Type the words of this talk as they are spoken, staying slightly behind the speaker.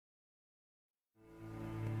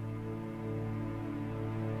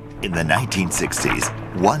In the 1960s,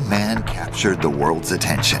 one man captured the world's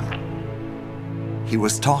attention. He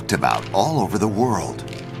was talked about all over the world.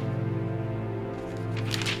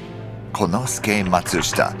 Konosuke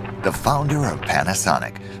Matsushita, the founder of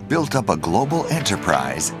Panasonic, built up a global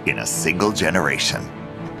enterprise in a single generation.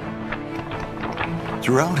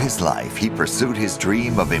 Throughout his life, he pursued his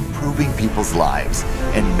dream of improving people's lives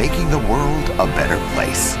and making the world a better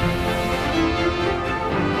place.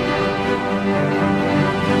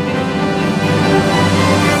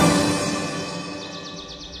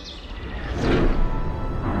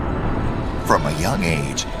 From a young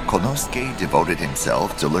age, Konosuke devoted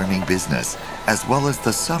himself to learning business as well as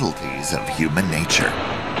the subtleties of human nature.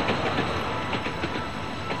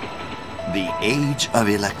 The age of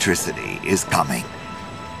electricity is coming.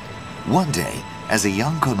 One day, as a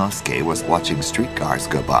young Konosuke was watching streetcars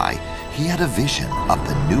go by, he had a vision of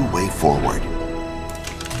the new way forward.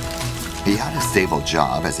 He had a stable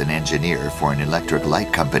job as an engineer for an electric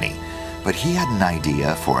light company, but he had an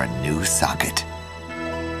idea for a new socket.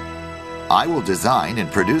 "I will design and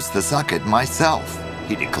produce the socket myself,"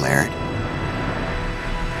 he declared.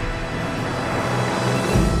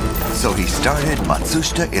 So he started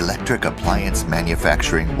Matsushita Electric Appliance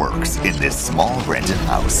Manufacturing Works in this small rented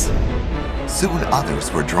house. Soon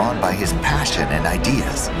others were drawn by his passion and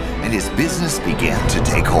ideas, and his business began to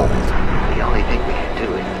take hold. The only thing we can do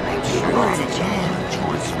is make sure.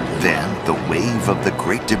 Then the wave of the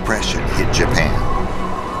Great Depression hit Japan.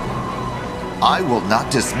 "I will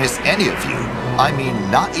not dismiss any of you. I mean,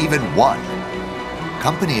 not even one."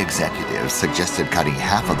 Company executives suggested cutting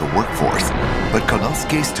half of the workforce, but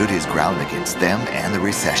Konosuke stood his ground against them and the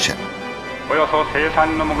recession.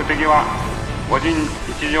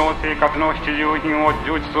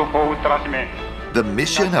 The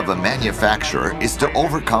mission of a manufacturer is to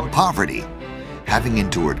overcome poverty. Having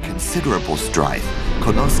endured considerable strife,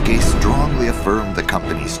 Konosuke strongly affirmed the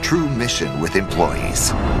company's true mission with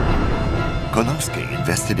employees. Konosuke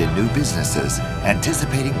invested in new businesses,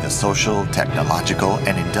 anticipating the social, technological,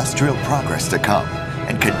 and industrial progress to come,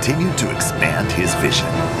 and continued to expand his vision.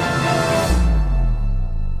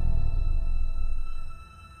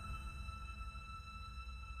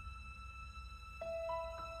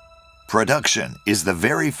 Production is the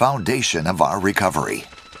very foundation of our recovery.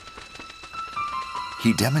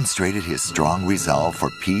 He demonstrated his strong resolve for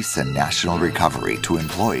peace and national recovery to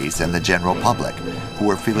employees and the general public who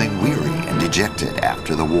were feeling weary and dejected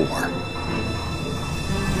after the war.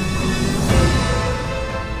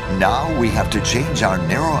 Now we have to change our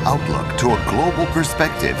narrow outlook to a global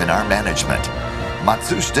perspective in our management.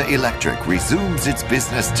 Matsushita Electric resumes its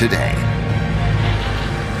business today.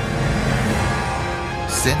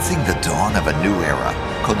 Sensing the dawn of a new era,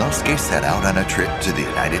 Konosuke set out on a trip to the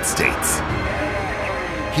United States.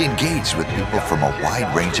 He engaged with people from a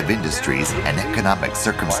wide range of industries and economic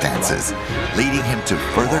circumstances, leading him to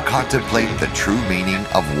further contemplate the true meaning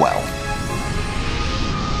of wealth.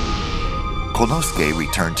 Konosuke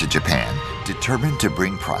returned to Japan, determined to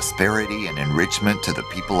bring prosperity and enrichment to the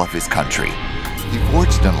people of his country. He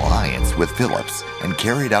forged an alliance with Philips and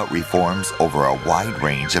carried out reforms over a wide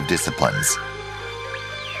range of disciplines.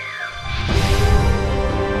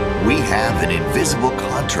 We have an invisible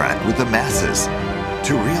contract with the masses.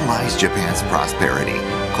 To realize Japan's prosperity,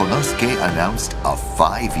 Konosuke announced a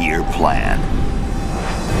 5-year plan.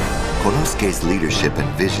 Konosuke's leadership and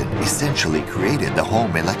vision essentially created the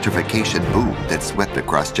home electrification boom that swept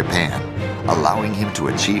across Japan, allowing him to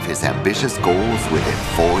achieve his ambitious goals within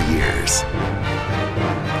 4 years.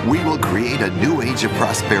 We will create a new age of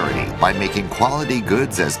prosperity by making quality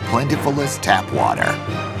goods as plentiful as tap water.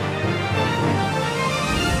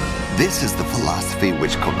 This is the philosophy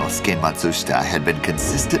which Konosuke Matsushita had been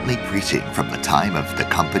consistently preaching from the time of the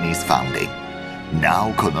company's founding.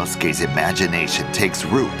 Now Konosuke's imagination takes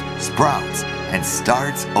root, sprouts, and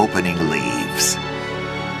starts opening leaves.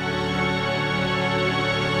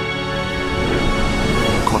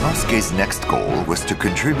 Konosuke's next goal was to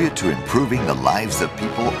contribute to improving the lives of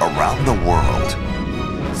people around the world.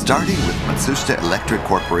 Starting with Matsushita Electric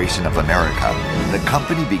Corporation of America, the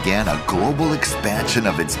company began a global expansion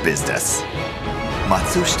of its business.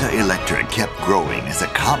 Matsushita Electric kept growing as a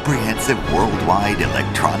comprehensive worldwide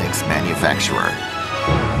electronics manufacturer.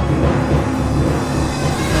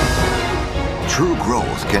 True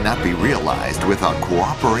growth cannot be realized without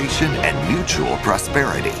cooperation and mutual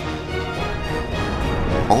prosperity.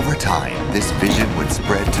 Over time, this vision would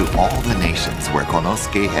spread to all the nations where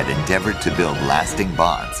Konosuke had endeavored to build lasting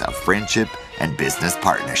bonds of friendship and business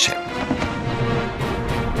partnership.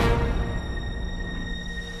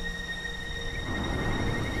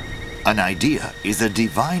 An idea is a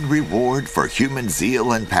divine reward for human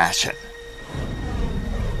zeal and passion.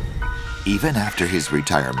 Even after his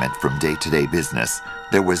retirement from day-to-day business,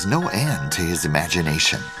 there was no end to his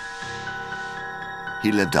imagination.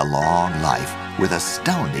 He lived a long life with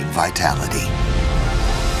astounding vitality.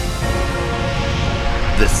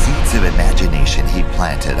 The seeds of imagination he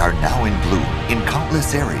planted are now in bloom in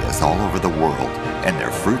countless areas all over the world, and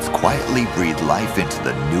their fruits quietly breathe life into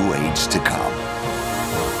the new age to come.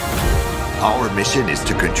 Our mission is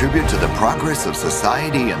to contribute to the progress of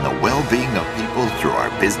society and the well-being of people through our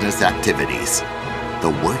business activities. The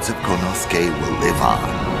words of Konosuke will live on.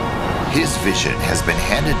 His vision has been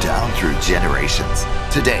handed down through generations.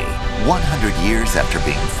 Today, 100 years after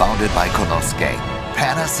being founded by Konosuke,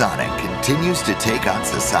 Panasonic continues to take on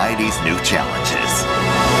society's new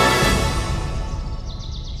challenges.